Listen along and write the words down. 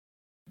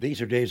These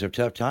are days of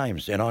tough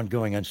times and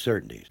ongoing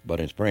uncertainties.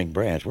 But in Spring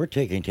Branch, we're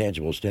taking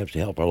tangible steps to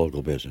help our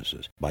local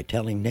businesses by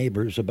telling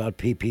neighbors about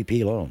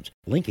PPP loans,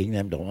 linking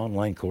them to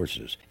online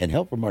courses, and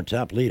help from our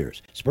top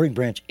leaders. Spring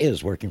Branch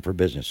is working for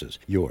businesses.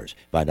 Yours.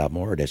 Find out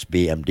more at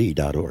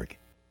sbmd.org.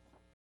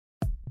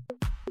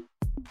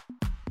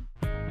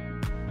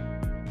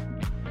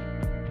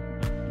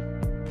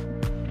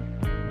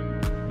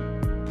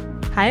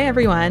 Hi,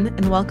 everyone,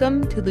 and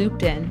welcome to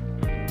Looped In.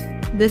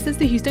 This is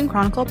the Houston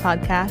Chronicle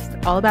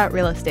podcast all about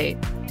real estate.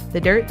 The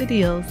dirt, the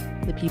deals,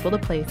 the people, the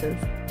places.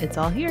 It's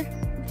all here.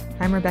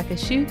 I'm Rebecca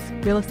Schutz,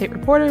 real estate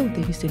reporter with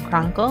the Houston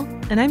Chronicle,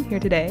 and I'm here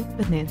today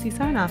with Nancy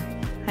Sarnoff.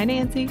 Hi,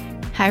 Nancy.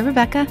 Hi,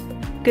 Rebecca.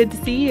 Good to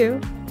see you.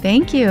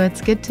 Thank you.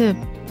 It's good to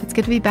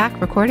be back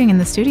recording in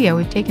the studio.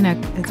 We've taken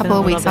a couple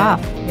of weeks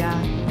off.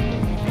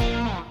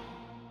 Yeah.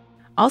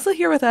 Also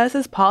here with us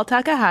is Paul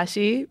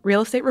Takahashi,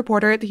 real estate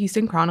reporter at the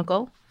Houston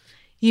Chronicle.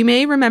 You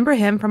may remember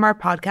him from our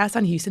podcast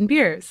on Houston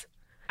beers.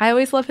 I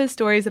always love his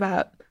stories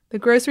about the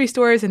grocery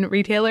stores and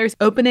retailers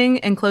opening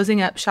and closing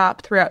up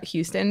shop throughout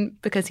Houston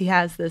because he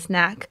has this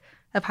knack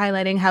of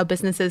highlighting how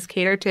businesses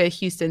cater to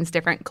Houston's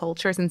different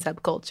cultures and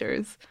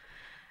subcultures.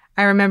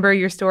 I remember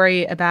your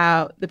story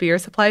about the beer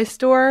supply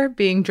store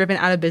being driven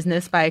out of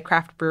business by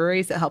craft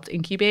breweries that helped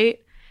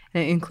incubate,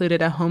 and it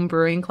included a home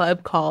brewing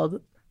club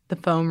called the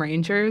Foam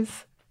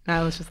Rangers. And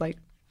I was just like,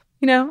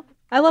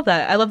 I love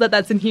that. I love that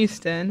that's in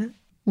Houston.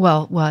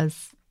 Well, it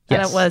was. Yes,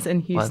 and it was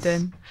in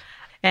Houston.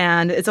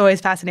 And it's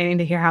always fascinating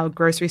to hear how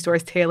grocery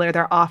stores tailor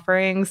their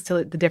offerings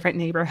to the different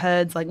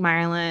neighborhoods like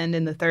Maryland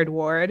and the Third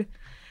Ward.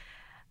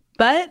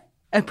 But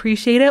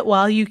appreciate it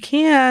while you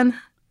can,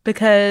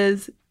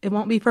 because it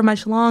won't be for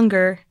much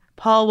longer.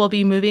 Paul will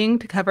be moving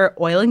to cover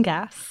oil and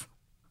gas.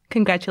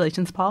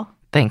 Congratulations, Paul.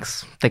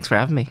 Thanks. Thanks for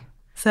having me.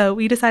 So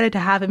we decided to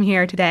have him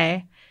here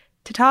today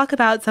to talk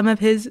about some of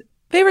his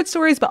favorite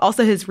stories, but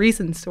also his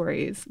recent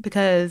stories,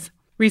 because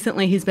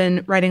recently he's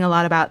been writing a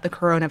lot about the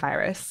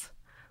coronavirus,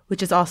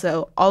 which is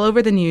also all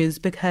over the news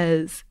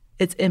because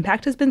its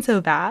impact has been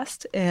so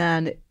vast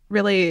and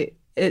really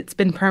it's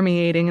been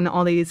permeating in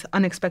all these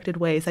unexpected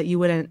ways that you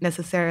wouldn't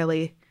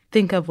necessarily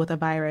think of with a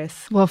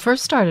virus. Well,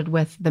 first started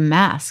with the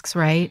masks,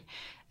 right?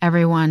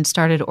 Everyone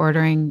started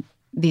ordering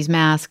these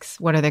masks.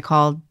 What are they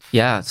called?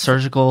 Yeah,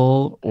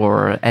 surgical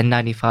or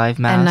N95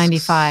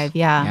 masks. N95,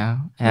 yeah. Yeah,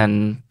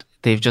 and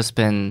they've just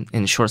been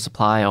in short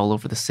supply all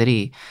over the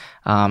city.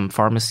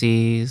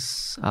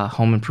 Pharmacies,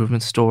 home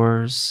improvement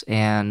stores,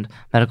 and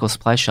medical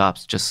supply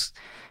shops just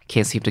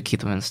can't seem to keep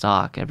them in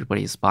stock.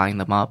 Everybody's buying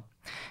them up.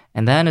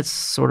 And then it's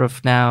sort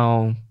of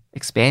now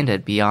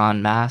expanded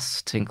beyond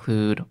masks to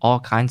include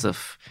all kinds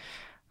of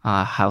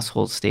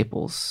household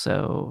staples.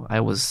 So I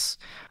was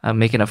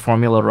making a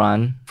formula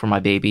run for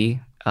my baby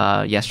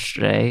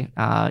yesterday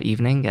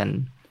evening,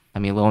 and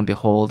lo and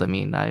behold,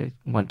 I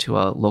went to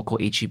a local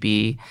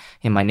H-E-B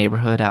in my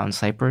neighborhood out in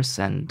Cypress,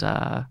 and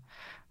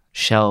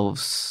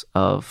shelves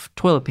of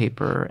toilet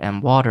paper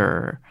and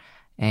water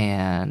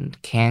and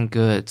canned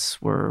goods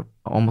were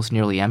almost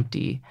nearly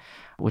empty,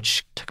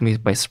 which took me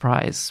by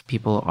surprise.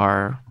 People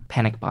are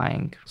panic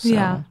buying. So.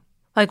 Yeah.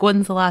 Like,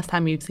 when's the last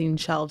time you've seen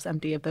shelves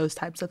empty of those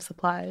types of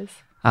supplies?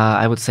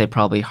 I would say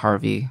probably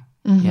Harvey.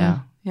 Mm-hmm.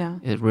 Yeah.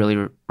 It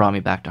really brought me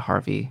back to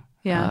Harvey.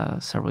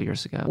 Several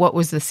years ago. What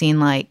was the scene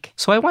like?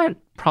 So I went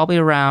probably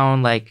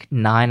around like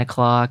 9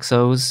 o'clock.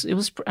 So it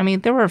was,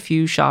 there were a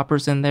few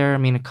shoppers in there.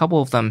 A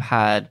couple of them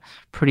had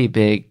pretty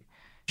big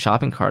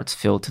shopping carts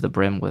filled to the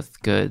brim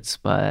with goods.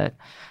 But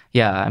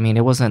yeah,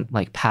 it wasn't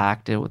like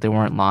packed. There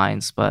weren't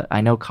lines. But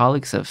I know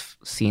colleagues have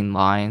seen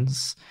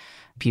lines.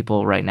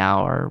 People right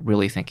now are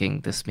really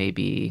thinking this may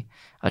be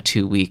a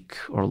 2-week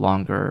or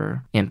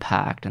longer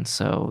impact. And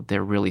so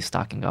they're really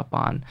stocking up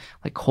on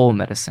like cold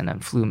medicine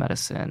and flu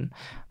medicine,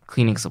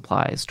 cleaning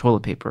supplies,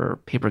 toilet paper,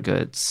 paper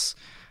goods,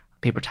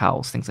 paper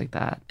towels, things like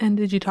that. And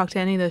did you talk to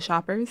any of those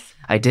shoppers?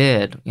 I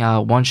did.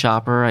 One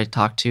shopper I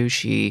talked to,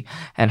 she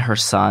and her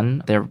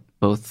son, they're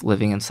both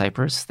living in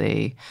Cypress.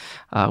 They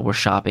were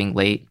shopping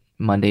late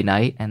Monday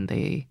night, and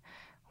they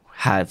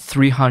had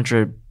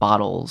 300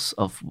 bottles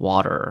of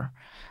water,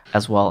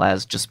 as well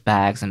as just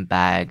bags and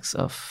bags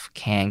of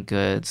canned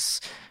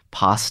goods,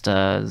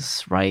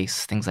 pastas,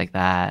 rice, things like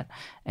that.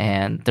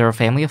 And they're a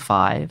family of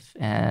 5,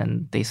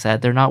 and they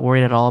said they're not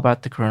worried at all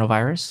about the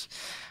coronavirus,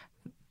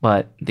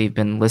 but they've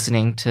been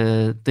listening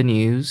to the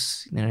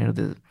news,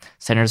 the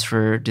Centers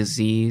for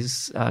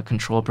Disease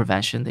Control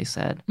Prevention, they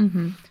said,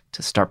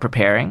 to start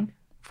preparing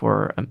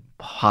for a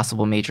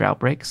possible major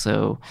outbreak.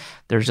 So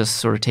they're just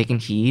sort of taking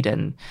heed,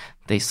 and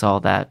they saw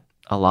that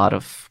a lot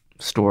of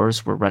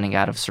stores were running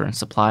out of certain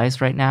supplies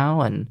right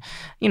now, and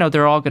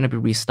they're all going to be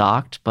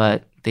restocked,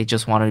 but they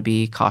just want to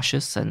be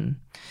cautious and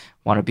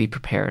want to be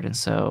prepared. And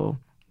so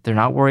they're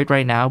not worried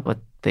right now, but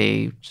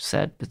they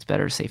said it's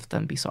better safe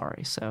than be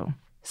sorry.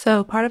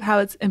 So part of how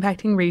it's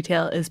impacting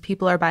retail is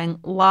people are buying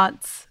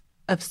lots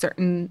of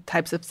certain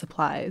types of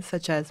supplies,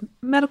 such as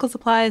medical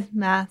supplies,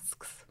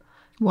 masks,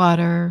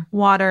 water,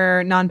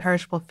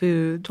 non-perishable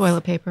foods,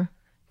 toilet paper.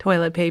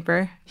 Toilet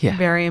paper, Yeah.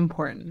 very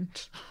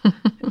important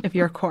if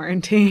you're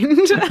quarantined.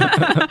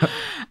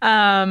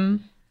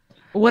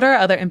 What are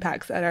other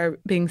impacts that are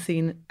being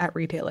seen at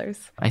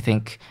retailers? I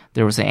think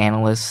there was an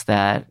analyst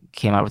that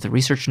came out with a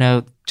research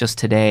note just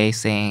today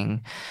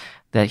saying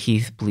that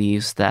he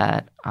believes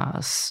that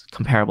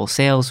comparable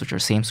sales, which are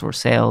same-store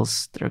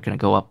sales, they're going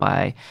to go up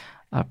by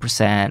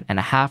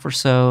 1.5% or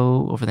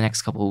so over the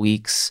next couple of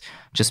weeks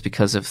just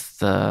because of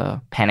the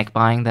panic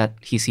buying that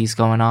he sees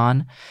going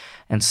on.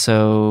 And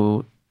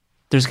so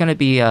there's going to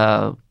be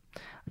a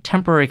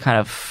temporary kind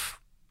of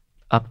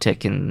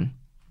uptick in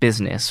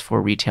business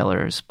for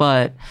retailers.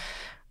 But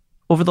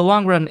over the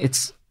long run,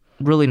 it's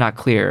really not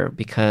clear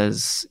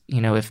because,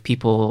 if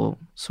people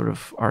sort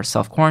of are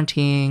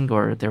self-quarantining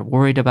or they're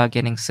worried about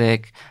getting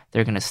sick,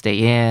 they're going to stay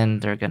in,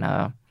 they're going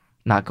to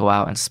not go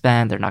out and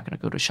spend, they're not going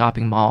to go to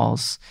shopping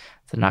malls,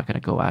 they're not going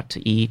to go out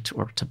to eat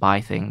or to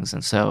buy things.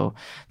 And so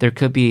there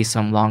could be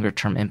some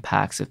longer-term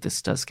impacts if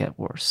this does get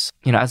worse.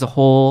 As a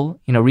whole,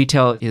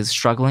 retail is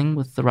struggling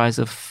with the rise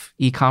of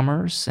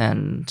e-commerce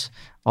and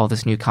all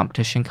this new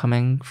competition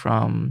coming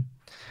from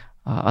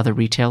other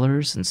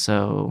retailers. And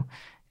so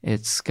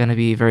it's going to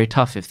be very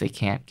tough if they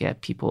can't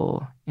get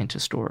people into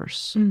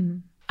stores.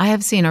 Mm. I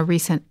have seen a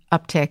recent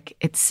uptick,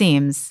 it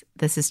seems,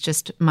 this is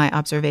just my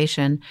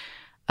observation,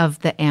 of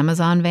the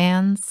Amazon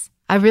vans.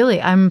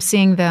 I'm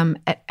seeing them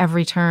at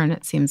every turn,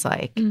 it seems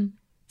like. Mm.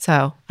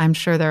 So I'm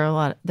sure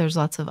there's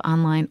lots of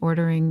online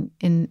ordering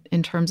in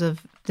terms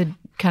of the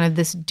kind of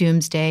this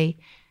doomsday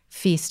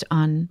feast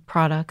on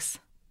products.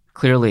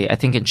 Clearly, I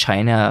think in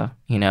China,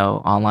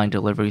 online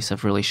deliveries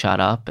have really shot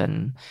up,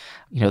 and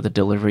the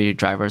delivery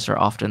drivers are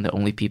often the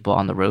only people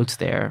on the roads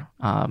there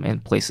in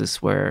places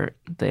where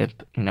the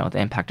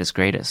impact is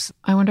greatest.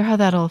 I wonder how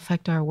that'll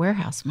affect our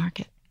warehouse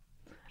market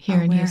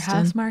here in warehouse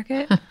Houston.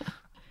 market?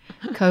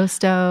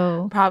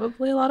 Costo.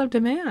 Probably a lot of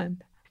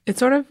demand. It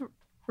sort of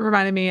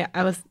reminded me,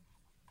 I was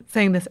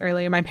saying this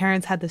earlier, my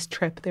parents had this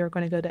trip. They were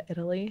going to go to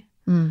Italy.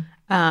 Mm.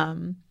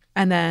 And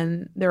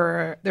then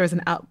there was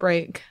an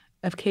outbreak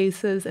of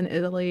cases in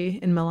Italy,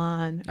 in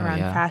Milan, around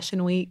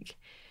Fashion Week.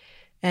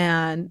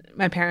 And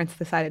my parents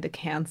decided to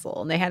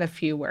cancel. And they had a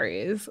few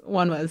worries.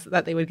 One was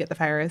that they would get the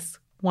virus.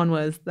 One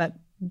was that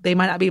they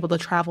might not be able to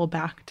travel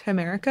back to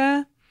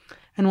America.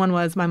 And one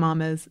was my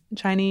mom is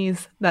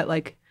Chinese,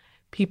 that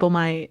people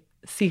might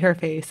see her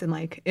face and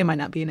it might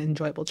not be an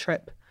enjoyable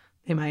trip.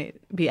 They might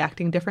be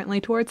acting differently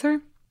towards her.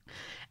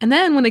 And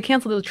then when they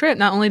canceled the trip,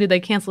 not only did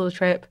they cancel the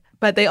trip,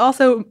 but they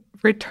also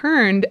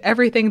returned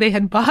everything they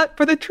had bought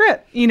for the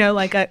trip,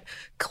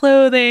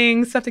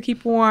 clothing, stuff to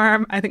keep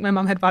warm. I think my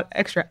mom had bought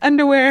extra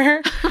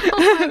underwear.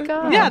 Oh my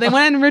God. Yeah, they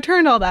went and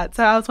returned all that.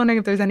 So I was wondering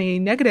if there's any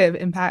negative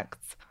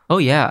impacts. Oh,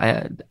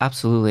 yeah,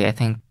 absolutely. I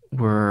think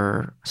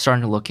we're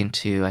starting to look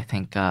into,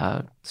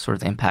 sort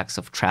of the impacts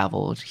of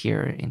travel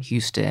here in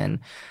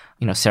Houston.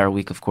 Sarah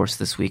Week, of course,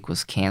 this week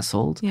was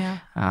canceled. Yeah.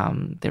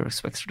 They were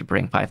expected to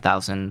bring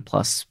 5,000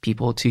 plus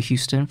people to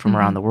Houston from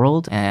around the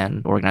world,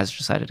 and organizers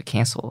decided to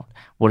cancel.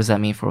 What does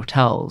that mean for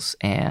hotels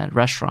and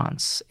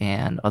restaurants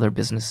and other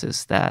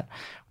businesses that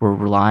were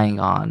relying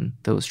on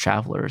those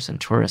travelers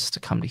and tourists to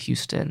come to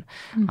Houston?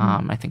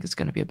 I think it's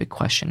going to be a big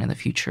question in the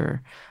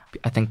future.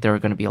 I think there are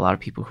going to be a lot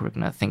of people who are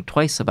going to think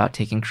twice about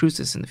taking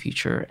cruises in the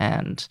future.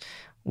 And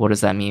what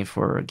does that mean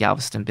for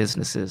Galveston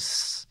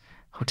businesses,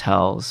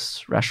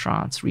 hotels,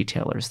 restaurants,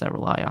 retailers that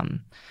rely on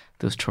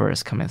those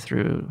tourists coming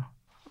through?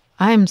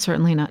 I'm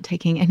certainly not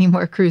taking any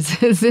more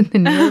cruises in the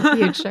near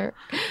future.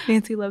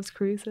 Nancy loves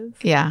cruises.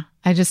 Yeah.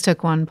 I just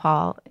took one,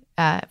 Paul,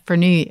 for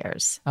New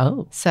Year's.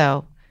 Oh.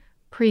 So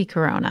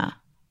pre-corona.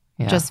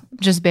 Yeah.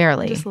 Just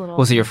barely. Just a little.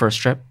 Was it your first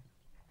trip?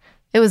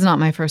 It was not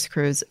my first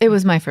cruise. It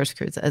was my first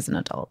cruise as an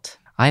adult.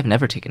 I have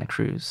never taken a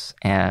cruise.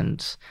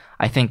 And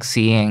I think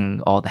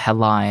seeing all the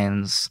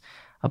headlines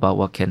about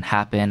what can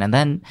happen, and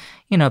then,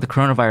 the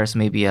coronavirus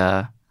may be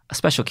a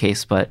special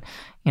case, but,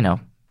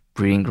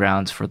 breeding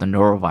grounds for the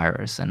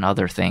norovirus and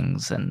other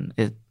things. And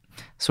it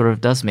sort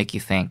of does make you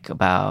think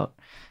about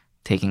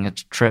taking a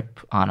trip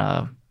on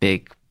a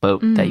big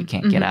boat that you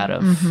can't get out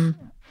of.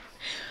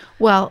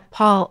 Well,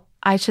 Paul,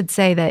 I should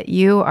say that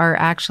you are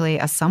actually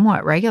a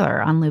somewhat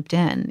regular on Looped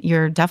In.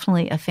 You're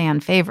definitely a fan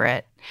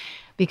favorite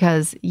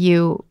because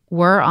you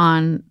were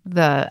on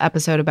the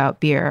episode about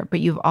beer, but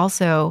you've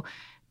also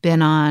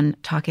been on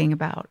talking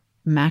about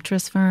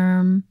Mattress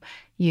Firm.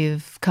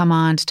 You've come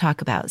on to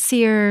talk about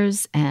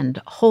Sears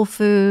and Whole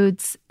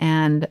Foods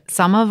and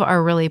some of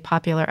our really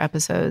popular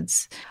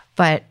episodes.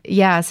 But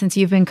yeah, since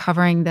you've been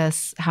covering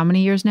this, how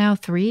many years now?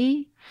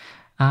 3?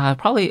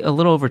 Probably a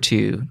little over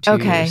two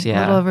okay, years. Yeah.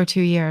 A little over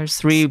 2 years.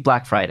 3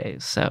 Black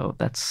Fridays. So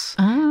that's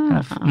kind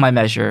of my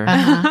measure.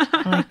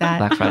 I like that.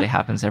 Black Friday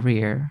happens every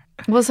year.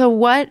 Well, so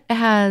what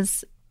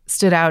has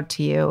stood out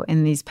to you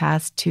in these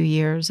past 2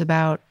 years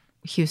about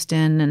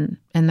Houston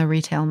and the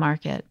retail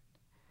market?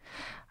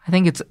 I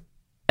think it's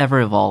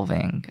ever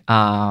evolving.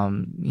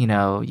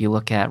 You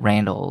look at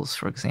Randall's,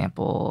 for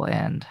example,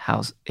 and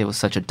how it was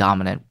such a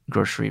dominant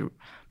grocery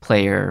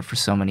player for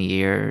so many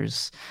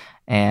years.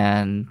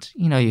 And,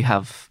 you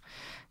have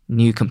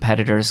new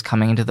competitors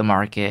coming into the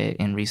market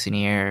in recent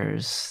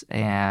years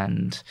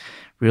and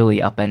really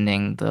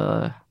upending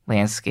the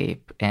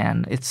landscape.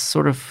 And it's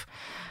sort of,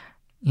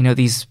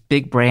 these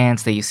big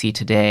brands that you see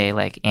today,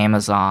 like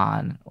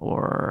Amazon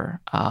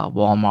or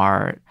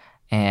Walmart,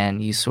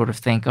 and you sort of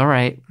think, all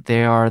right,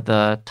 they are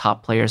the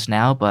top players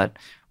now, but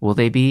will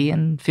they be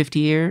in 50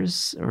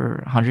 years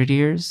or 100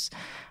 years?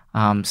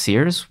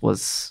 Sears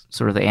was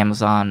sort of the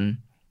Amazon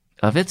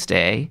of its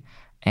day,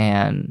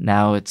 and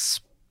now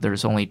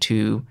there's only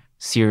 2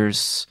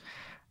 Sears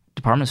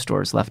department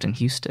stores left in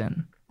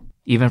Houston.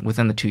 Even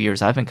within the 2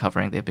 years I've been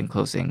covering, they've been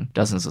closing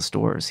dozens of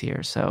stores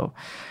here. So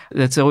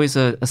it's always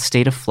a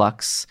state of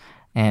flux,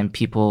 and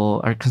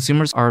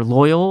consumers are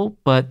loyal,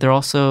 but they're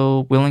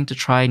also willing to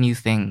try new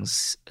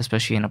things,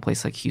 especially in a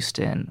place like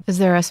Houston. Is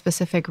there a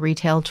specific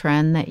retail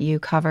trend that you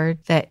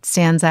covered that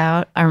stands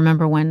out? I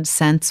remember when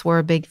scents were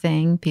a big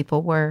thing.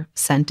 People were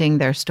scenting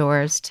their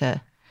stores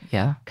to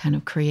kind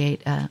of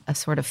create a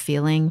sort of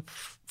feeling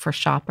for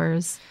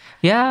shoppers.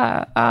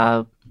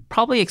 Yeah,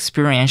 probably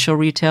experiential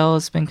retail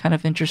has been kind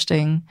of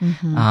interesting.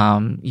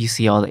 You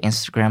see all the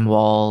Instagram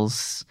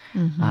walls,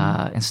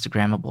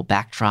 Instagrammable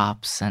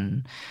backdrops,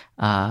 and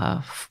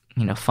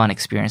fun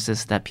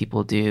experiences that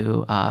people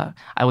do.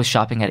 I was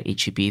shopping at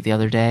H-E-B the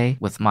other day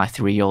with my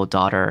 3-year-old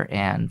daughter,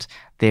 and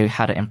they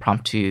had an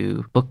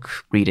impromptu book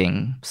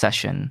reading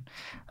session.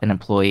 An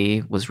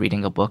employee was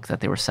reading a book that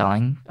they were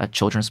selling, a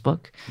children's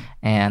book,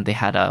 and they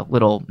had a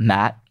little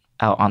mat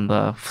out on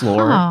the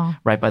floor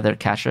right by their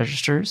cash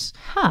registers.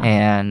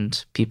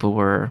 And people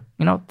were,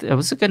 it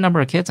was a good number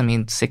of kids. I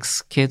mean,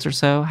 6 kids or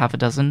so, half a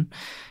dozen,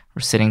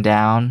 were sitting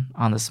down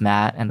on this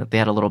mat, and they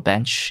had a little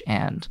bench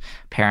and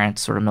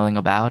parents sort of milling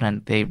about,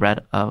 and they read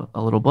a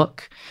little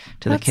book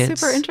to the kids.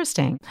 That's super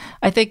interesting.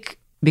 I think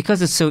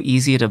because it's so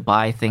easy to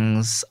buy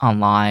things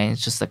online,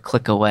 it's just a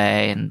click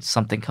away and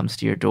something comes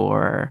to your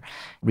door.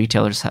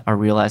 Retailers are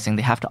realizing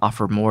they have to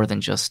offer more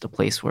than just a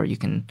place where you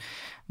can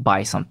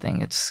buy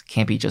something. It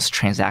can't be just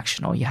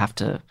transactional. You have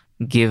to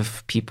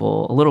give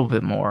people a little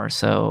bit more.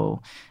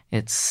 So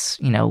it's,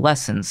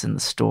 lessons in the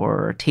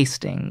store, or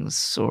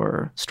tastings,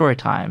 or story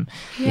time.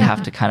 Yeah. You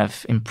have to kind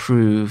of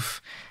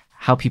improve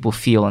how people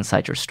feel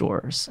inside your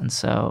stores. And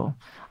so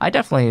I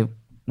definitely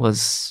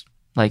was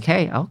like,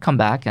 hey, I'll come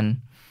back, and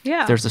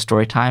if there's a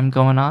story time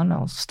going on,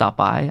 I'll stop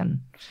by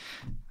and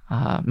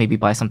maybe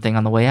buy something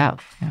on the way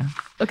out. Yeah.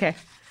 Okay.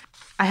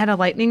 I had a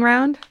lightning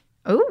round.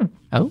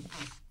 Oh.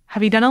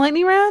 Have you done a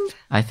lightning round?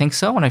 I think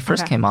so. When I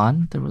first came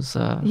on, there was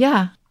a...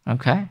 Yeah.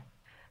 Okay.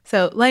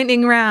 So,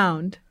 lightning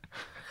round.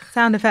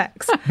 Sound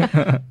effects.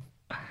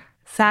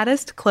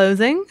 Saddest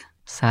closing?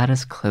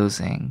 Saddest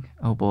closing.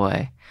 Oh,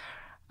 boy.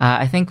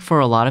 I think for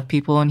a lot of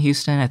people in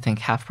Houston, I think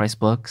Half Price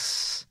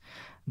Books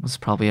was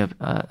probably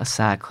a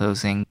sad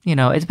closing.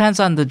 It depends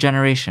on the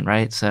generation,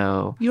 right?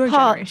 So your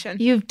Paul, generation.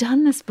 You've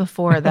done this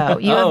before, though.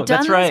 You have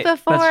done this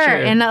before.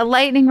 And a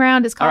lightning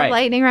round is called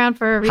lightning round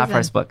for a reason. Half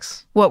Price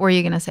Books. What were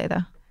you going to say,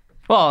 though?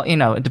 Well,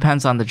 it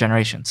depends on the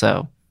generation.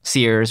 So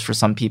Sears for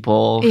some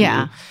people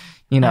who,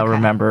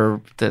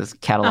 remember the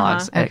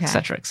catalogs, et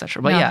cetera, et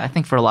cetera. But I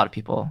think for a lot of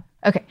people.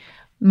 Okay.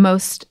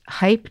 Most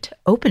hyped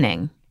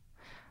opening.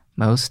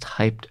 Most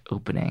hyped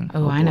opening.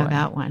 Oh, I know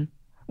that one.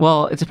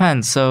 Well, it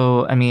depends.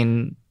 So, I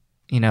mean,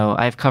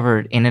 I've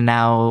covered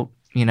In-N-Out,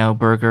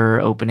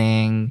 burger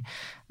opening.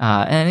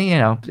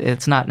 And,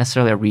 it's not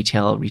necessarily a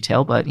retail,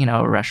 but,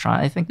 a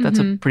restaurant. I think that's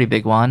a pretty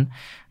big one.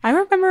 I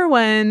remember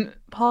when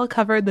Paul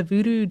covered the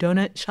Voodoo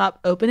Donut Shop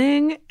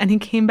opening, and he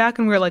came back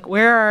and we were like,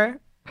 where are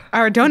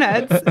our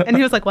donuts? And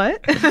he was like, what?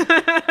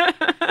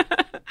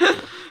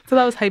 So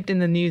that was hyped in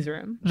the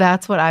newsroom.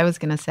 That's what I was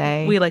going to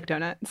say. We like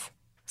donuts.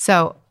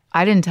 So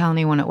I didn't tell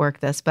anyone at work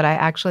this, but I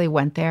actually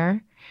went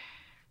there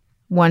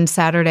one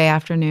Saturday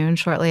afternoon,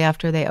 shortly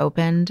after they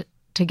opened,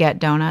 to get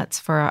donuts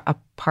for a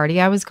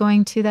party I was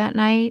going to that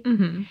night.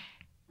 Mm-hmm.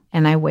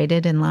 And I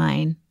waited in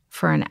line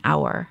for an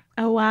hour.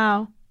 Oh,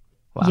 wow.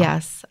 Wow.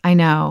 Yes, I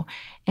know.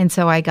 And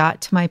so I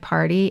got to my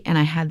party and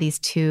I had these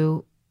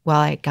 2,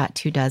 I got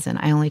 2 dozen.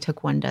 I only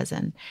took 1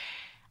 dozen.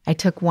 I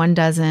took 1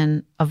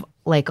 dozen of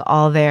like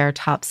all their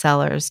top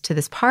sellers to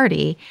this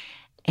party,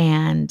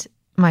 and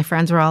my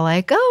friends were all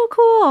like,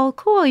 oh,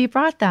 cool, you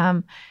brought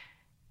them.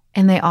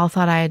 And they all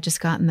thought I had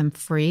just gotten them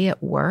free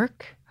at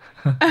work.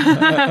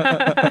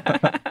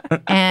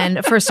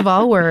 And first of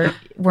all, we're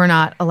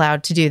not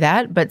allowed to do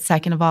that. But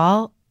second of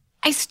all,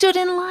 I stood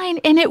in line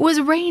and it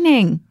was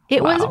raining.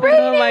 It was raining.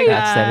 Oh my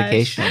gosh. That's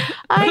dedication.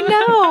 I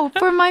know,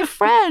 for my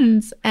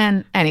friends.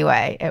 And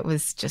anyway, it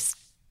was just...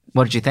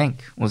 What did you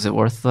think? Was it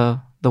worth the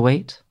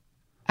wait?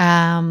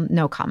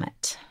 No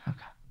comment. Okay.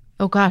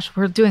 Oh gosh,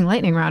 we're doing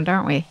lightning round,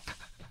 aren't we?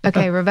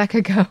 Okay,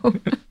 Rebecca, go.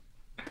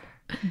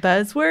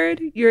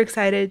 Buzzword you're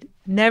excited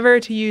never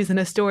to use in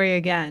a story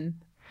again?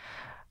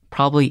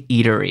 Probably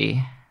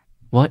eatery.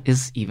 What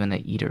is even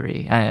an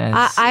eatery?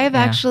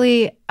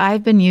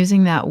 I've been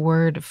using that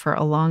word for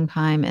a long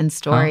time in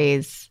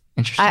stories.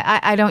 Interesting.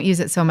 I don't use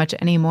it so much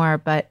anymore,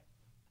 but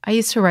I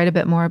used to write a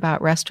bit more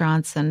about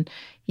restaurants, and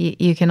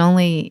you can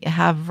only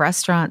have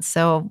restaurants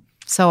so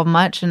so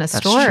much in a That's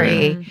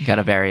story. true. You got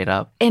to vary it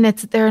up. And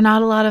there are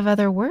not a lot of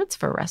other words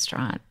for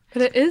restaurant.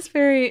 But it is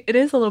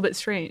a little bit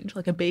strange.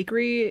 Like a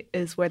bakery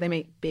is where they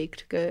make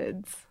baked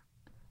goods.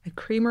 A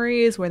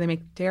creamery is where they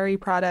make dairy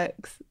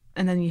products.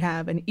 And then you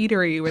have an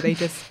eatery where they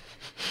just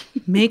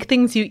make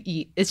things you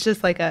eat. It's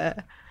just like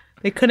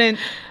they couldn't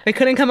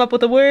come up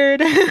with a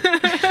word.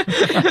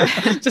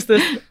 Just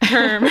this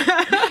term.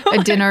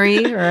 A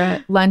dinnery or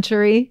a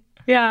lunchery.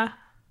 Yeah.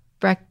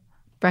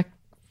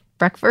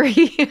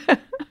 Breakfast-ery.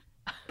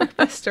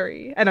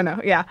 Breakfastery. I don't know.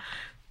 Yeah.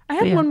 I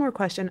have one more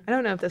question. I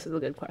don't know if this is a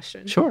good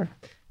question. Sure.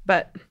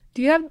 But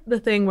do you have the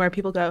thing where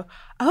people go,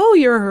 "Oh,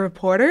 you're a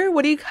reporter?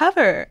 What do you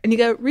cover?" And you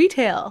go,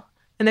 "Retail."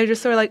 And they're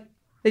just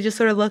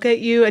sort of look at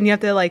you and you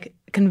have to like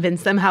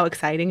convince them how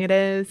exciting it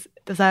is.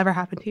 Does that ever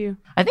happen to you?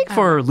 I think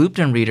for Looped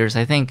In readers,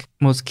 I think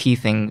most key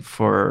thing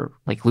for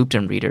like Looped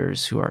In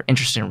readers who are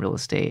interested in real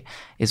estate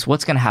is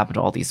what's going to happen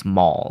to all these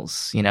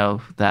malls,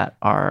 that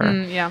are,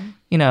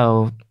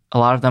 a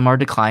lot of them are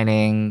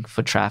declining,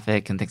 foot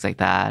traffic and things like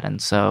that.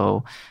 And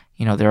so,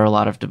 there are a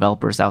lot of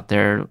developers out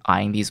there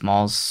eyeing these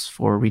malls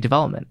for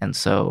redevelopment. And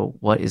so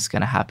what is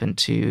going to happen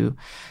to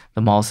the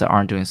malls that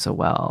aren't doing so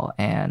well?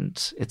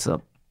 And it's a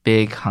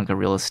big hunk of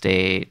real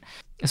estate,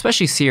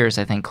 especially Sears,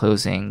 I think,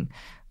 closing.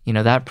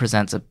 That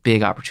presents a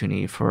big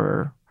opportunity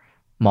for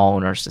mall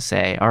owners to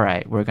say, all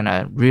right, we're going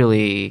to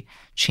really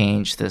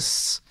change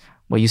this,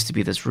 what used to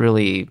be this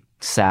really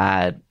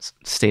sad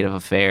state of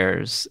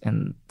affairs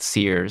in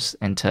Sears,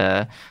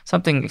 into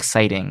something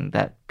exciting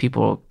that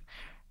people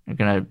are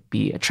going to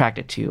be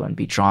attracted to and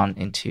be drawn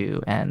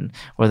into. And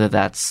whether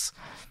that's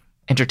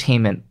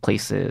entertainment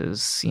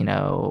places,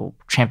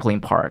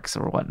 trampoline parks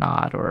or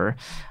whatnot, or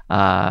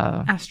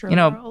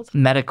Astroworld,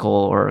 medical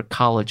or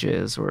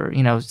colleges, or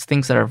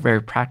things that are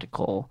very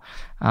practical.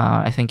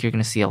 I think you're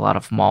going to see a lot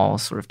of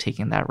malls sort of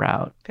taking that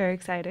route. Very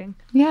exciting.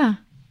 Yeah.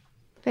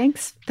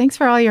 Thanks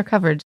for all your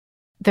coverage.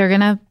 They're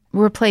going to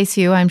replace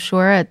you, I'm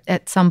sure,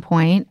 at some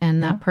point,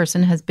 and that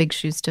person has big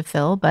shoes to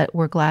fill, but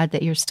we're glad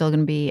that you're still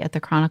going to be at the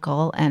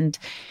Chronicle. And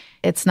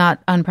it's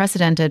not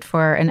unprecedented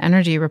for an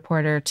energy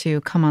reporter to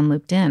come on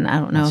Looped In. I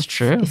don't know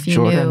if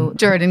you knew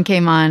Jordan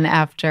came on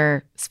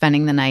after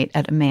spending the night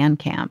at a man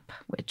camp,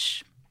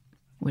 which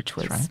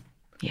was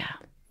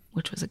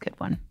which was a good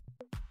one.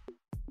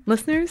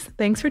 Listeners,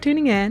 thanks for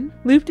tuning in.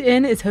 Looped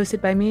In is hosted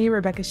by me,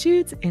 Rebecca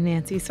Schutz, and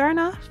Nancy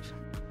Sarnoff.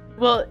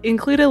 We'll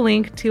include a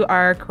link to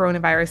our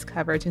coronavirus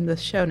coverage in the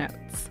show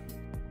notes.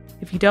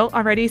 If you don't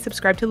already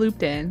subscribe to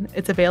Looped In,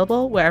 it's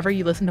available wherever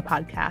you listen to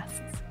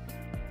podcasts.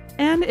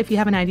 And if you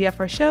have an idea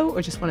for a show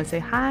or just want to say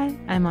hi,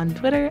 I'm on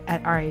Twitter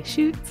at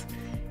 @RASchutz,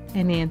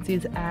 and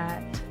Nancy's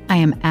I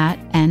am at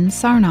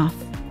 @NSarnoff.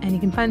 And you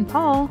can find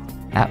Paul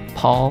at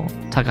Paul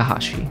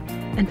Takahashi.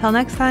 Until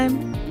next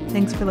time,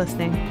 thanks for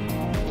listening.